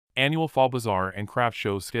Annual Fall Bazaar and Craft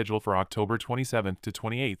Show scheduled for October 27th to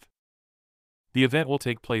 28th. The event will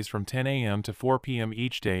take place from 10 a.m. to 4 p.m.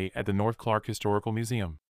 each day at the North Clark Historical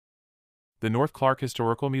Museum. The North Clark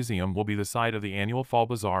Historical Museum will be the site of the annual Fall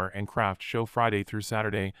Bazaar and Craft Show Friday through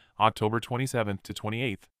Saturday, October 27th to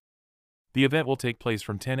 28th. The event will take place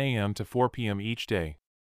from 10 a.m. to 4 p.m. each day.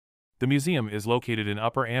 The museum is located in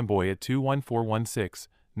Upper Amboy at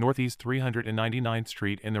 21416 Northeast 399th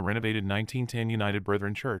Street in the renovated 1910 United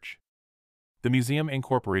Brethren Church. The museum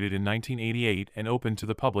incorporated in 1988 and opened to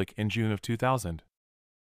the public in June of 2000.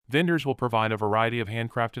 Vendors will provide a variety of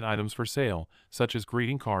handcrafted items for sale, such as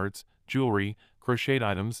greeting cards, jewelry, crocheted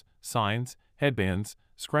items, signs, headbands,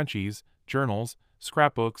 scrunchies, journals,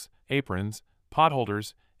 scrapbooks, aprons,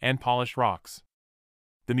 potholders, and polished rocks.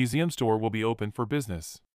 The museum store will be open for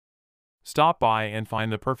business. Stop by and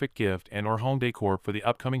find the perfect gift and/or home decor for the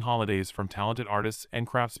upcoming holidays from talented artists and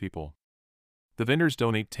craftspeople. The vendors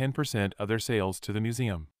donate 10% of their sales to the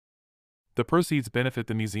museum. The proceeds benefit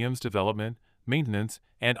the museum's development, maintenance,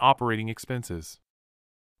 and operating expenses.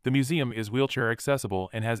 The museum is wheelchair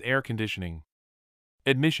accessible and has air conditioning.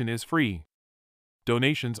 Admission is free.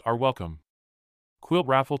 Donations are welcome. Quilt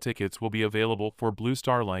raffle tickets will be available for Blue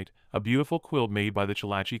Starlight, a beautiful quilt made by the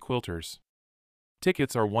Chilachi Quilters.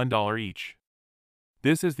 Tickets are $1 each.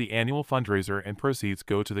 This is the annual fundraiser and proceeds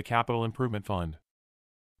go to the Capital Improvement Fund.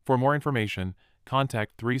 For more information,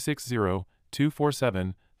 contact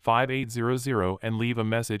 360-247-5800 and leave a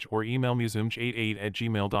message or email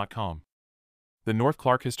museumch88@gmail.com. The North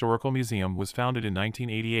Clark Historical Museum was founded in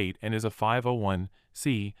 1988 and is a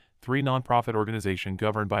 501(c)(3) nonprofit organization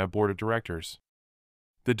governed by a board of directors.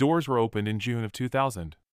 The doors were opened in June of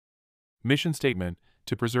 2000. Mission statement: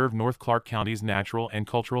 to preserve North Clark County's natural and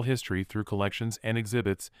cultural history through collections and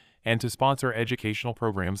exhibits, and to sponsor educational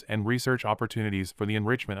programs and research opportunities for the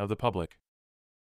enrichment of the public.